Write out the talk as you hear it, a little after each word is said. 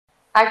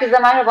Herkese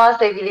merhaba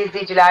sevgili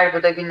izleyiciler.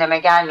 Bu da gündeme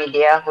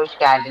gelmediye hoş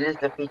geldiniz.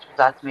 Lafı hiç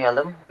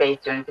uzatmayalım.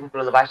 Beyt Yönetim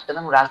Kurulu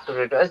Başkanı Murat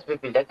Sururi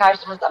Özbülbül de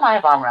karşımızda.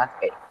 Merhaba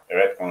Murat Bey.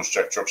 Evet,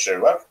 konuşacak çok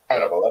şey var.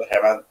 Evet. Merhabalar,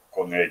 hemen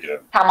konuya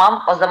girelim.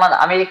 Tamam, o zaman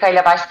Amerika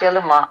ile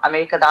başlayalım mı?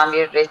 Amerika'dan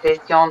bir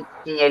resesyon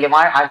sinyali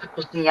var. Artık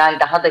bu sinyal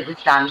daha da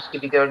güçlenmiş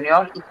gibi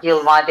görünüyor. 2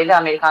 yıl vadeli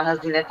Amerikan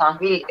hazine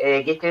tahvil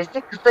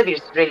getirisi kısa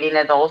bir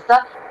süreliğine de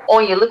olsa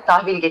 10 yıllık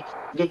tahvil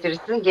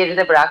getirisini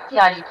geride bıraktı.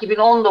 Yani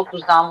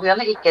 2019'dan bu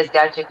yana ilk kez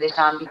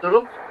gerçekleşen bir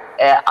durum.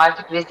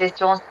 Artık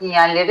resesyon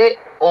sinyalleri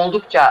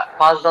oldukça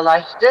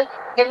fazlalaştı.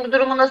 Hem bu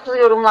durumu nasıl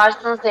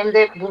yorumlarsınız hem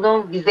de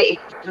bunun bize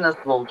etkisi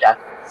nasıl olacak?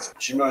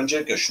 Şimdi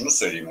öncelikle şunu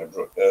söyleyeyim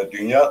Ebru.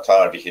 Dünya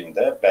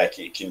tarihinde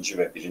belki 2.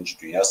 ve 1.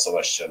 Dünya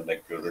Savaşları'nda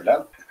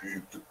görülen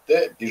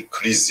büyüklükte bir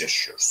kriz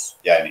yaşıyoruz.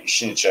 Yani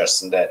işin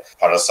içerisinde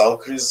parasal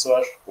kriz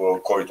var.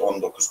 Bu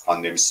Covid-19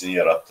 pandemisinin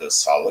yarattığı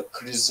sağlık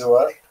krizi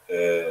var.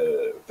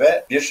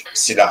 Ve bir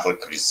silahlı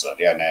kriz var.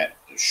 Yani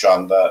şu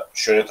anda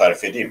şöyle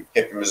tarif edeyim.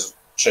 Hepimiz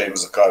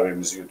çayımızı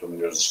kahvemizi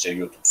yudumluyoruz, işte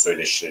YouTube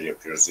söyleşileri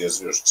yapıyoruz,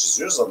 yazıyoruz,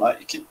 çiziyoruz ama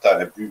 2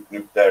 tane büyük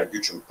nükleer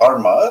gücün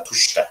parmağı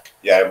tuşta.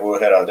 Yani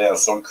bu herhalde en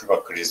son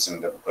Küba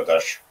krizinde bu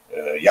kadar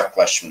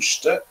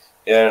yaklaşmıştı.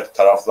 Eğer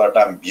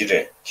taraflardan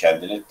biri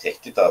kendini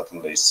tehdit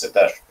altında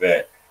hisseder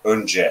ve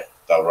önce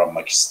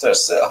davranmak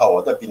isterse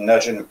havada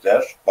binlerce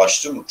nükleer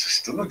başlığın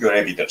uçuştuğunu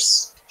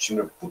görebiliriz.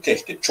 Şimdi bu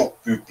tehdit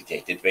çok büyük bir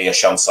tehdit ve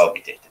yaşamsal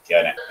bir tehdit.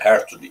 Yani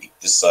her türlü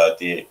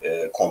iktisadi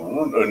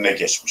konunun önüne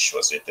geçmiş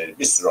vaziyette.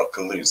 Bir sürü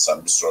akıllı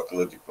insan, bir sürü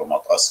akıllı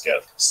diplomat,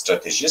 asker,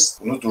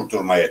 stratejist bunu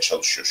durdurmaya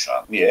çalışıyor şu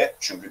an. Niye?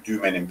 Çünkü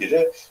düğmenin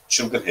biri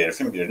çılgın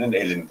herifin birinin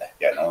elinde.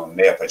 Yani onun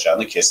ne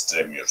yapacağını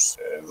kestiremiyoruz.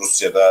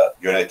 Rusya'da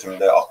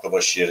yönetimde aklı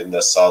başı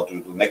yerinde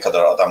sağduyulu ne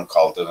kadar adam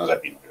kaldığını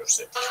da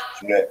bilmiyoruz.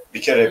 Şimdi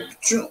bir kere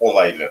bütün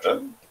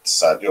olayların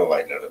iktisadi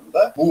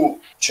olaylarında bu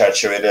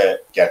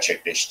çerçevede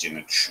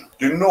gerçekleştiğini düşünün.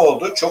 Dün ne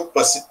oldu? Çok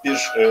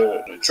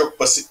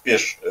basit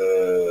bir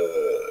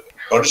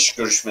barış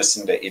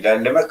görüşmesinde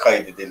ilerleme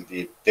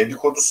kaydedildiği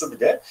dedikodusu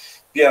bile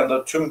bir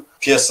anda tüm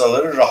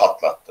piyasaları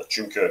rahatlattı.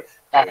 Çünkü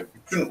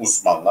bütün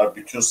uzmanlar,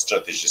 bütün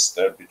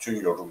stratejistler,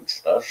 bütün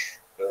yorumcular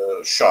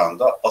şu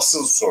anda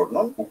asıl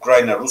sorunun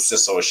Ukrayna-Rusya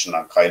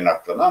savaşından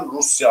kaynaklanan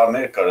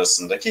Rusya-Amerika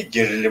arasındaki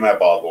gerilime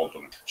bağlı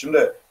olduğunu.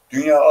 Şimdi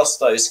dünya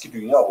asla eski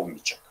dünya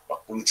olmayacak. Bak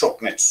bunu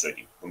çok net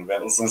söyleyeyim. Bunu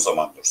ben uzun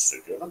zamandır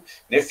söylüyorum.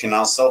 Ne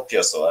finansal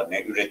piyasalar,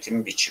 ne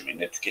üretim biçimi,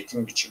 ne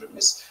tüketim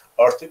biçimimiz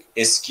artık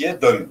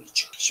eskiye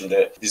dönmeyecek.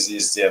 Şimdi bizi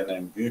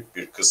izleyenlerin büyük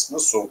bir kısmı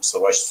Soğuk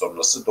Savaş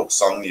sonrası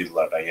 90'lı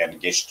yıllardan yani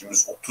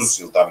geçtiğimiz 30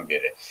 yıldan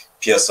beri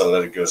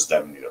piyasaları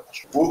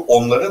gözlemliyorlar. Bu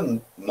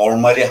onların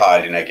normali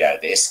haline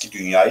geldi. Eski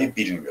dünyayı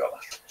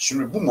bilmiyorlar.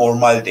 Şimdi bu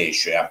normal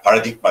değişiyor. Yani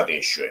paradigma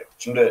değişiyor.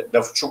 Şimdi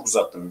lafı çok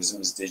uzattım.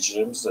 Bizim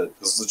izleyicilerimiz de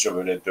hızlıca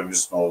böyle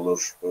döviz ne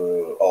olur,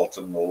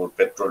 altın ne olur,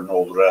 petrol ne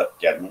olur'a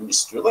gelmemi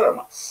istiyorlar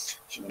ama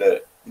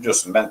şimdi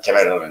biliyorsun ben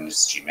temel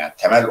analizciyim. Yani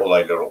temel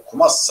olayları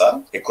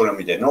okumazsan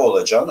ekonomide ne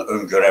olacağını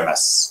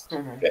öngöremez.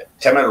 Ve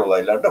temel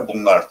olaylar da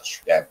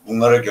bunlardır. Yani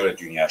bunlara göre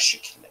dünya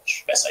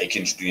şekillenir. Mesela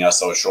 2. Dünya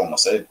Savaşı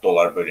olmasaydı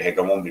dolar böyle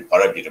hegemon bir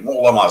para birimi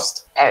olamazdı.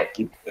 Evet.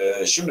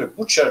 Şimdi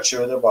bu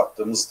çerçevede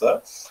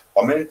baktığımızda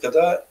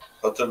Amerika'da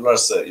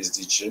hatırlarsa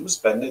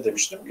izleyicilerimiz ben ne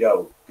demiştim? Ya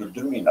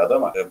güldürmeyin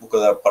adama. Bu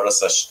kadar para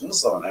saçtığınız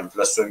zaman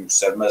enflasyon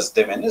yükselmez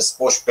demeniz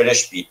boş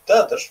beleş bir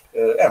iddiadır.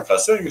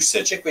 Enflasyon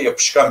yükselecek ve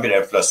yapışkan bir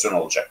enflasyon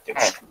olacak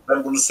demiştim.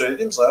 Ben bunu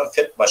söylediğim zaman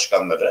FED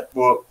başkanları,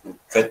 bu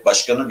FED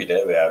başkanı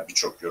bile veya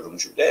birçok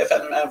yorumcu bile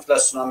efendim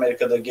enflasyon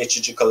Amerika'da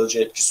geçici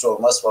kalıcı etkisi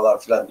olmaz falan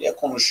filan diye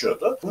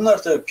konuşuyordu.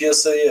 Bunlar tabii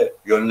piyasayı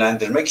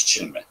yönlendirmek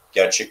için mi?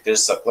 Gerçekleri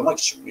saklamak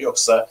için mi?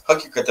 Yoksa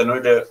hakikaten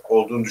öyle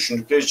olduğunu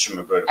düşündükleri için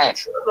mi böyle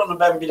konuşuyorlar? Onu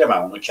ben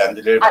bilemem. Onu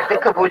kendileri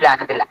Artık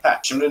kabullendiler.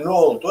 Şimdi ne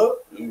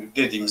oldu?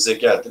 Dediğimize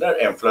geldiler.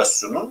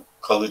 Enflasyonun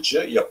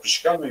kalıcı,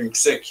 yapışkan ve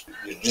yüksek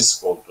bir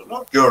risk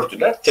olduğunu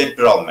gördüler.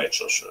 Tedbir almaya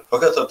çalışıyorlar.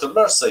 Fakat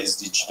hatırlarsa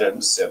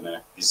izleyicilerimiz yani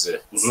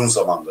bizi uzun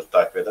zamandır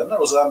takip edenler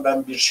o zaman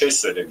ben bir şey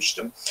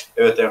söylemiştim.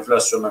 Evet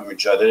enflasyonla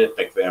mücadele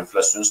etmek ve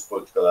enflasyonist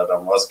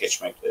politikalardan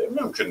vazgeçmek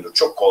mümkündür.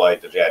 Çok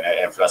kolaydır yani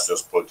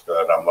enflasyonist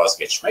politikalardan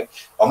vazgeçmek.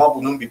 Ama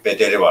bunun bir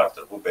bedeli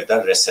vardır. Bu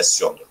bedel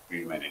resesyondur.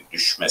 Büyümenin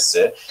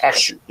düşmesi,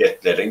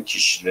 şirketlerin,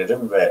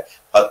 kişilerin ve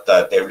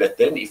hatta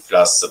devletlerin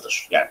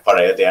iflasıdır. Yani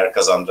paraya değer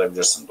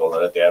kazandırabilirsin,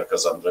 dolara değer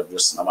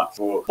kazandırabilirsin ama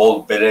bu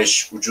bol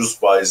beleş, ucuz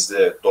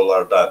faizli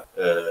dolardan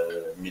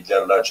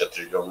milyarlarca,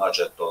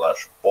 trilyonlarca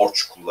dolar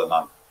borç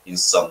kullanan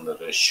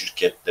insanları,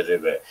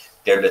 şirketleri ve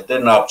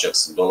devletleri ne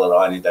yapacaksın?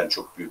 Dolar aniden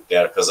çok büyük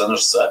değer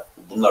kazanırsa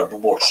bunlar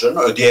bu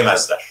borçlarını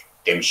ödeyemezler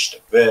demiştim.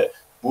 Ve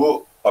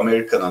bu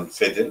Amerika'nın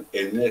Fed'in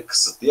elini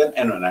kısıtlayan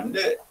en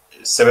önemli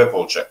sebep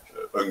olacak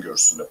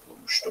öngörüsünde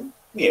bulunmuştum.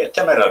 Niye?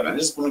 Temel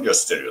analiz bunu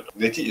gösteriyordu.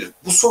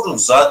 Bu sorun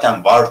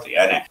zaten vardı.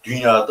 Yani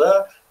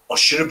dünyada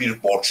aşırı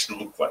bir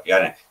borçluluk var.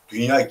 Yani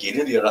dünya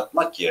gelir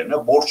yaratmak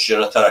yerine borç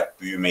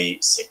yaratarak büyümeyi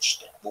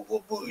seçti.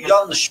 Bu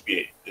yanlış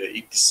bir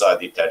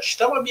iktisadi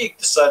tercihti ama bir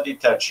iktisadi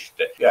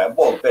tercihti. Yani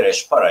bol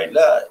beleş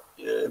parayla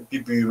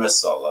bir büyüme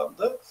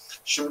sağlandı.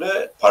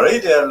 Şimdi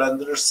parayı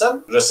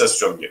değerlendirirsen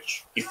resesyon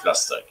gelir,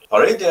 iflaslar gelir.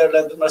 Parayı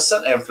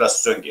değerlendirmezsen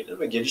enflasyon gelir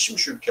ve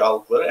gelişmiş ülke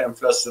halkları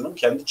enflasyonun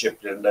kendi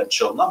ceplerinden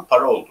çalınan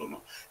para olduğunu,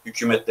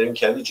 hükümetlerin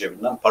kendi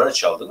cebinden para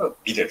çaldığını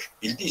bilir.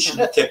 Bildiği için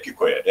de tepki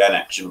koyar. Yani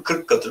şimdi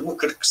 40 katır mı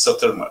 40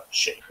 satır mı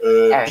şey.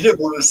 Evet. Bir de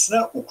bunun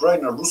üstüne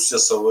Ukrayna-Rusya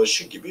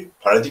savaşı gibi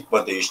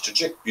paradigma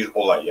değiştirecek bir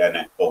olay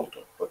yani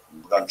oldu.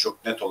 Bakın buradan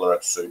çok net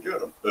olarak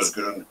söylüyorum.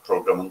 Özgür'ün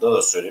programında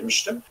da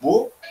söylemiştim.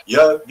 Bu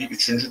ya bir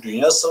 3.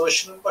 Dünya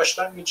Savaşı'nın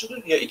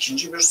başlangıcıdır ya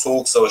 2. bir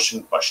Soğuk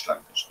Savaşı'nın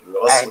başlangıcıdır. Ve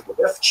asıl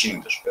hedef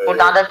Çin'dir.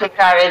 Buradan da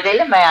tekrar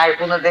edelim. Eğer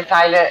bunu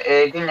detaylı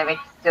dinlemek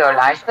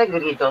istiyorlarsa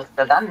Gri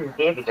Dosya'dan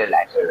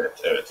izleyebilirler.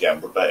 Evet.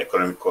 Yani burada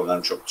ekonomik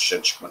konuların çok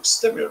dışarı çıkmak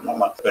istemiyorum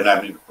ama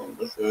önemli bir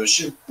konudur.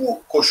 Şimdi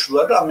bu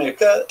koşullarda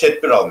Amerika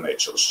tedbir almaya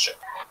çalışacak.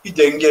 Bir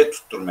denge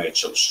tutturmaya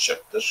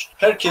çalışacaktır.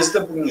 Herkes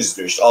de bunu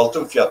izliyor. İşte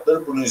altın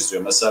fiyatları bunu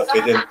izliyor. Mesela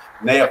Fed'in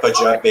ne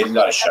yapacağı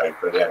belli aşağı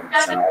yukarı. Yani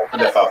bu sene 6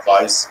 defa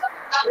faiz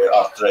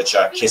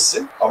arttıracağı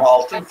kesin. Ama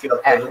altın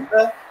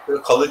fiyatlarında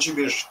kalıcı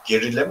bir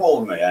gerileme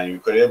olmuyor. Yani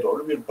yukarıya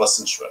doğru bir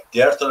basınç var.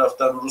 Diğer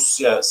taraftan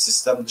Rusya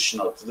sistem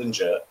dışına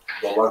atılınca,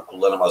 dolar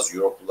kullanamaz,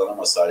 euro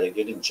kullanamaz hale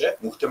gelince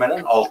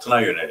muhtemelen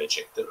altına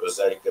yönelecektir.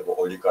 Özellikle bu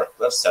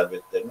oligarklar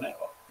servetlerini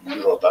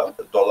Euro'dan,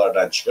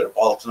 dolardan çıkarıp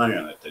altına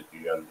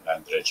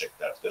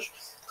yönlendireceklerdir.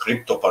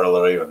 Kripto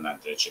paralara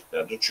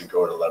yönlendireceklerdir. Çünkü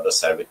oralarda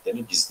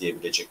servetlerini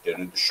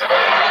gizleyebileceklerini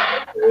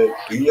düşünüyorlar.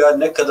 Dünya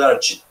ne kadar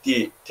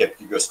ciddi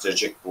tepki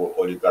gösterecek bu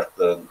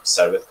oligarkların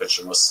servet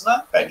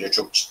kaçırmasına? Bence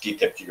çok ciddi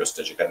tepki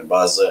gösterecek. Hani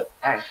bazı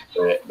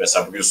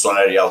mesela bugün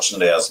Soner Yalçın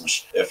da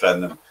yazmış.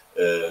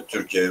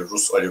 Türkiye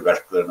Rus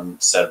oligarklarının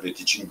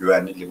serveti için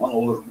güvenli liman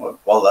olur mu?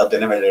 Vallahi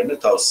denemelerini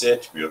tavsiye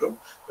etmiyorum.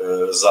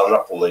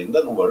 Zarrab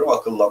olayından umarım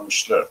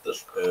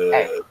akıllanmışlardır.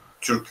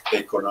 Türk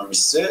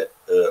ekonomisi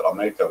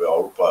Amerika ve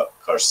Avrupa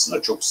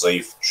karşısında çok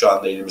zayıf. Şu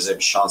anda elimize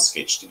bir şans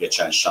geçti.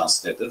 Geçen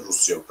şans nedir?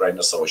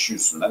 Rusya-Ukrayna savaşı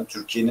yüzünden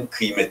Türkiye'nin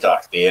kıymeti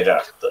arttı, değeri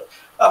arttı.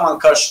 Aman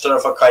karşı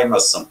tarafa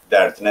kaymasın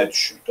derdine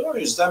düşündü. O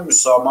yüzden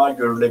müsamaha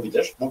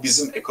görülebilir. Bu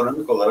bizim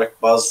ekonomik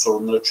olarak bazı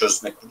sorunları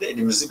çözmekte de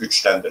elimizi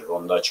güçlendirir.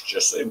 Onu da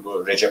açıkça söyleyeyim.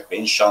 Bu Recep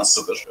Bey'in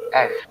şansıdır.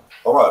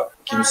 Ama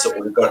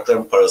kimse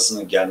oligarkların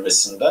parasının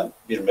gelmesinden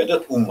bir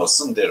medet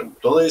ummasın derim.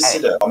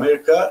 Dolayısıyla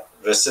Amerika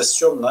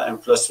resesyonla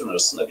enflasyon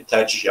arasında bir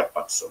tercih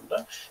yapmak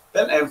zorunda.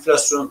 Ben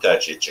enflasyonu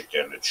tercih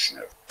edeceklerini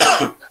düşünüyorum.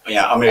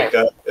 Yani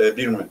Amerika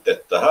bir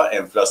müddet daha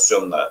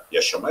enflasyonla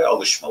yaşamaya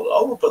alışmalı.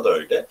 Avrupa da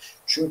öyle.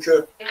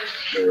 Çünkü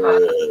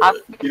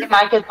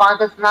Merkez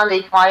Bankası'ndan da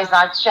ilk faiz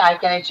artışı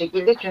erkene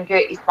çekildi. Çünkü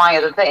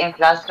İspanya'da da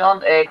enflasyon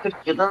 40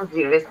 yılın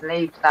zirvesine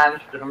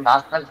yükselmiş durumda.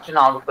 Aslında bütün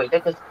Avrupa'yı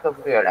da kasıp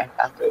kavuruyor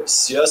enflasyon.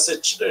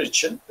 Siyasetçiler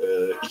için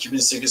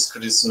 2008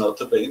 krizini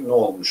hatırlayın, ne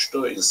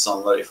olmuştu?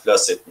 İnsanlar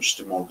iflas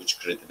etmişti, mortgage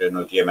kredilerini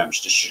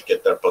ödeyememişti.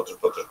 Şirketler patır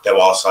patır,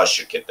 devasa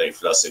şirketler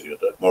iflas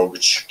ediyordu.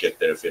 Mortgage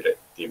şirketleri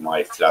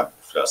DMI falan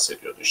iflas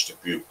ediyordu. İşte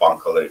büyük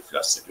bankalar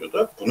iflas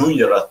ediyordu. Bunun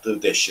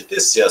yarattığı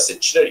dehşeti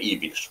siyasetçiler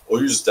iyi bilir. O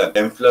yüzden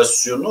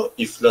enflasyonu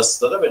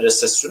iflaslara ve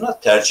resesyona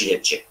tercih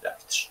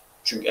edeceklerdir.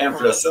 Çünkü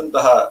enflasyon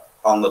daha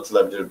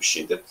anlatılabilir bir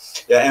şeydir.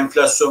 Yani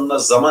enflasyonla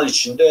zaman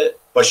içinde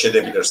baş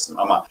edebilirsin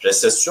ama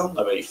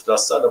resesyonla ve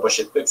iflaslarla baş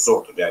etmek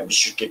zordur. Yani bir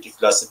şirket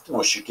iflas etti mi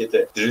o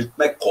şirketi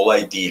diriltmek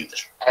kolay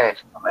değildir.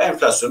 Ama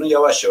enflasyonu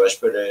yavaş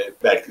yavaş böyle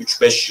belki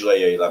 3-5 yıla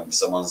yayılan bir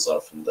zaman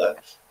zarfında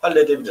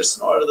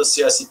halledebilirsin. O arada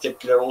siyasi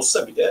tepkiler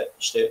olsa bile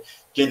işte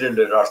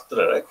gelirleri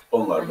arttırarak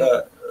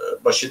onlarla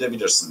baş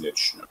edebilirsin diye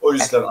düşünüyorum. O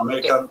yüzden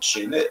Amerikan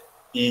şeyini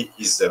iyi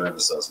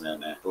izlememiz lazım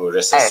yani bu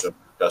resesyon.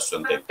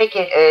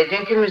 Peki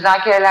dünkü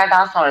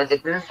müzakerelerden sonra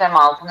dediniz hem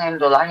altın hem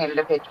dolar hem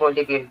de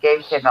petrolde bir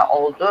gevşeme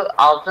oldu.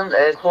 Altın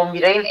son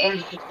bir ayın en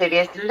düşük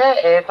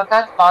seviyesinde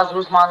fakat bazı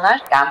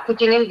uzmanlar yani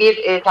Putin'in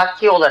bir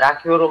taktiği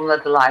olarak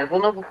yorumladılar.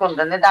 Bu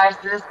konuda ne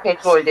dersiniz?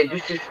 Petrolde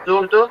düşüş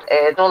durdu.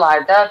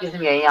 Dolarda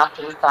bizim yayın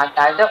yaptığımız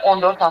saatlerde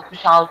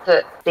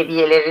 14.66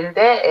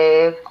 seviyelerinde.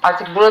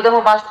 Artık burada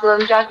mı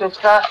baskılanacak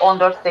yoksa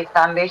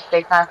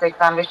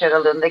 14.85-80-85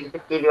 aralığında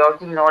gidip geliyor.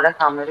 Yine o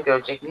rakamları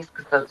görecek miyiz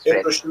kısa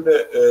sürede?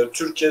 Şimdi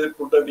Türkiye'de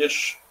burada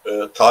bir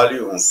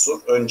tali unsur.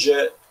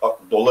 Önce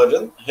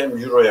doların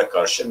hem euroya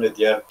karşı hem de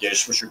diğer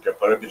gelişmiş ülke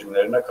para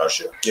birimlerine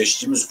karşı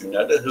geçtiğimiz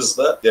günlerde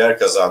hızla değer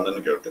kazandığını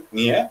gördük.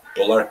 Niye?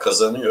 Dolar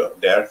kazanıyor,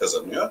 değer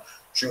kazanıyor.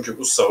 Çünkü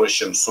bu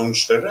savaşın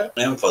sonuçları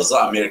en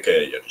fazla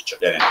Amerika'ya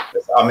yarayacak. Yani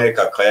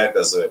Amerika kaya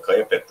gazı ve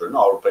kaya petrolünü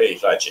Avrupa'ya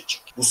ihraç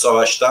edecek. Bu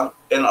savaştan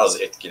en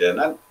az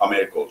etkilenen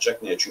Amerika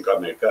olacak. Niye? Çünkü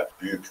Amerika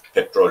büyük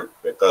petrol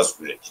ve gaz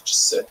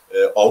üreticisi.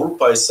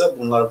 Avrupa ise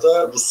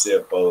bunlarda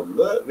Rusya'ya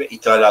bağımlı ve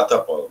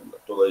ithalata bağımlı.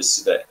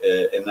 Dolayısıyla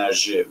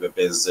enerji ve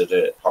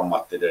benzeri ham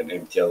maddelerin,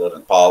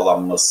 emtiaların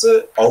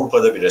pahalanması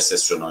Avrupa'da bir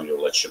resesyona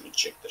yol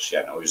açabilecektir.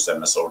 Yani o yüzden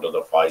mesela orada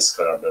da faiz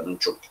kararlarının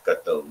çok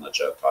dikkatli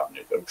alınacağı tahmin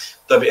ediyorum.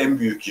 Tabii en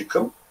büyük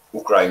yıkım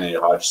Ukrayna'yı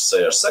hariç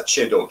sayarsak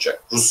şeyde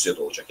olacak,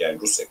 Rusya'da olacak. Yani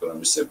Rus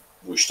ekonomisi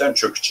bu işten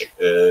çökecek.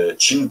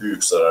 Çin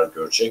büyük zarar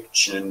görecek.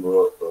 Çin'in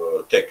bu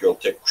tek yol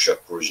tek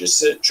kuşak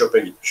projesi çöpe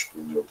gitmiş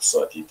bulunuyor bu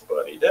saat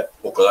itibariyle.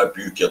 O kadar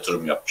büyük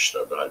yatırım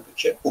yapmışlardı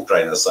halbuki.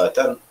 Ukrayna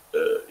zaten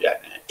yani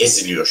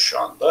eziliyor şu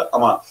anda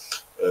ama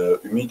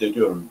ümit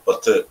ediyorum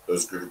Batı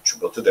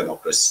özgürlükçü, Batı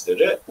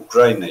demokrasileri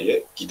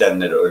Ukrayna'yı,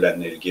 gidenleri,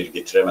 ölenleri geri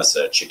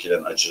getiremezler,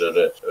 çekilen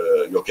acıları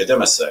yok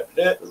edemezler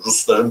bile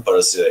Rusların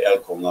parasıyla,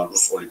 el konulan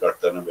Rus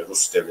oligarklarının ve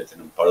Rus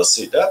devletinin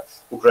parasıyla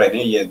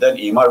Ukrayna'yı yeniden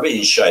imar ve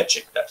inşa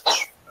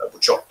edeceklerdir. Bu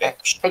çok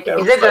net bir şey. Peki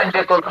Yani bize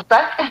dönecek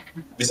olursak?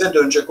 Bize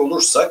dönecek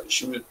olursak,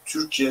 şimdi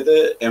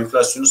Türkiye'de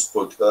enflasyonist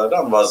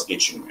politikalardan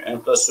vazgeçilmiyor.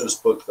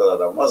 Enflasyonist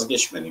politikalardan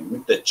vazgeçmediği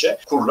müddetçe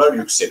kurlar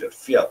yükselir,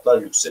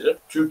 fiyatlar yükselir.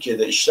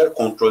 Türkiye'de işler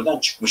kontrolden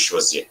çıkmış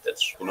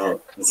vaziyettedir. Bunu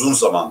uzun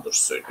zamandır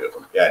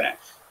söylüyorum. Yani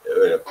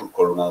öyle kur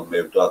korumalı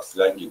mevduat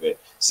falan gibi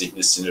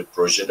zihni sinir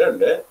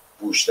projelerle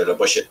bu işlere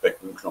baş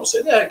etmek mümkün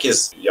olsaydı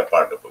herkes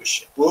yapardı bu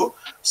işi. Bu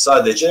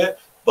sadece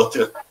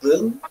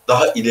batıklığın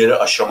daha ileri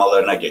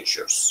aşamalarına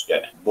geçiyoruz.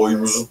 Yani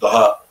boyumuzu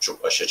daha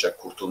çok aşacak,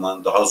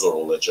 kurtulmanın daha zor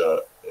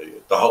olacağı,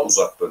 daha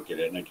uzak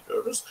bölgelerine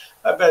gidiyoruz.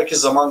 Belki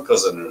zaman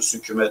kazanırız.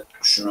 Hükümet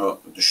şunu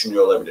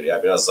düşünüyor olabilir.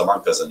 Ya biraz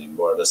zaman kazanayım.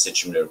 Bu arada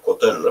seçimleri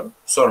kotarırım.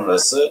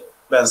 Sonrası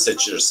ben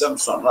seçilirsem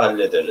sonra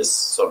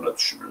hallederiz. Sonra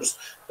düşünürüz.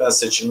 Ben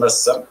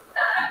seçilmezsem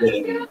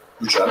benim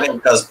kucağına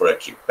enkaz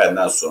bırakayım.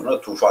 Benden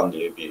sonra tufan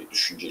diye bir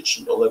düşünce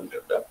içinde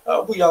olabilirler.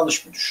 Bu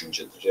yanlış bir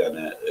düşüncedir.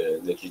 Yani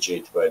netice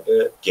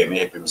itibariyle gemi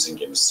hepimizin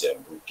gemisi. Yani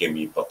bu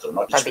gemiyi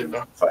batırmak hiçbir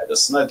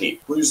faydasına değil.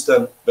 Bu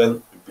yüzden ben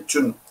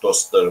bütün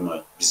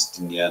dostlarımı,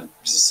 bizi dinleyen,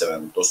 bizi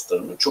seven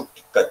dostlarımı çok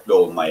dikkatli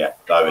olmaya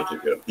davet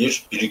ediyorum.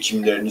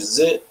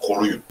 Birikimlerinizi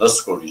koruyun.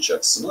 Nasıl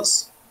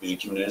koruyacaksınız?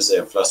 Birikimlerinizi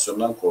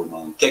enflasyondan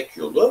korumanın tek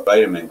yolu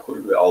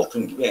gayrimenkul ve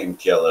altın gibi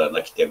emtialara,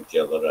 nakit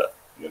emtialara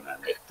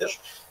yönelmektir.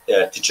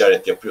 Eğer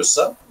ticaret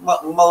yapıyorsan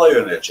mala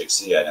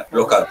yöneleceksin yani.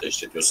 Lokanta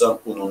işletiyorsan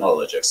ununu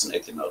alacaksın,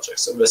 etini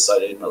alacaksın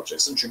vesaireni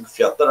alacaksın. Çünkü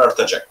fiyatlar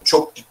artacak.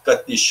 Çok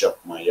dikkatli iş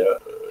yapmaya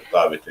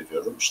davet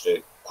ediyorum.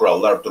 İşte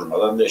kurallar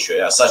durmadan değişiyor.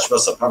 Yani saçma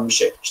sapan bir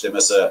şey. İşte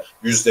mesela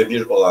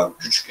 %1 olan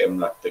küçük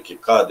emlaktaki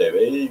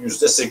KDV'yi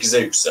 %8'e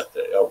yükseltti.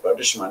 Ya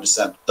kardeşim hani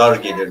sen dar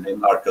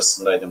gelirliğin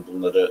arkasındaydın,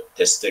 bunları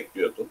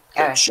destekliyordun.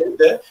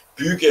 Evet.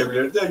 Büyük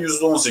evleri de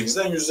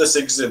 %18'den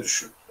 %8'e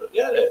düşürdü.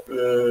 Yani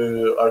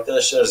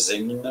arkadaşlar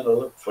zenginden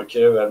alıp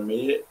fakire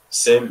vermeyi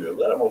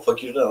sevmiyorlar ama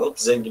fakirden alıp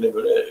zengine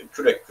böyle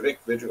kürek kürek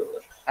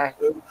veriyorlar.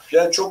 Evet.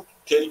 Yani çok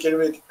tehlikeli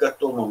ve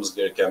dikkatli olmamız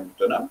gereken bir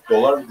dönem.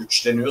 Dolar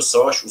güçleniyor.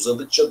 Savaş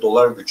uzadıkça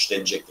dolar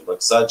güçlenecektir.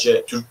 Bak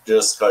sadece Türk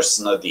lirası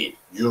karşısında değil,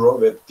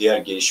 Euro ve diğer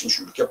gelişmiş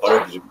ülke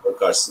para birimleri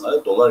karşısında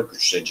da dolar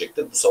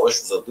güçlenecektir. Bu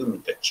savaş uzadığı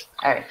müddetçe.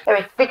 Evet.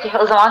 Evet. Peki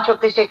o zaman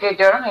çok teşekkür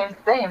ediyorum. Hem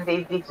size hem de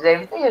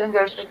izleyicilerimize. Yarın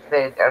görüşmek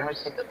üzere diyorum.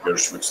 Hoşçakalın.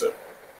 Görüşmek üzere.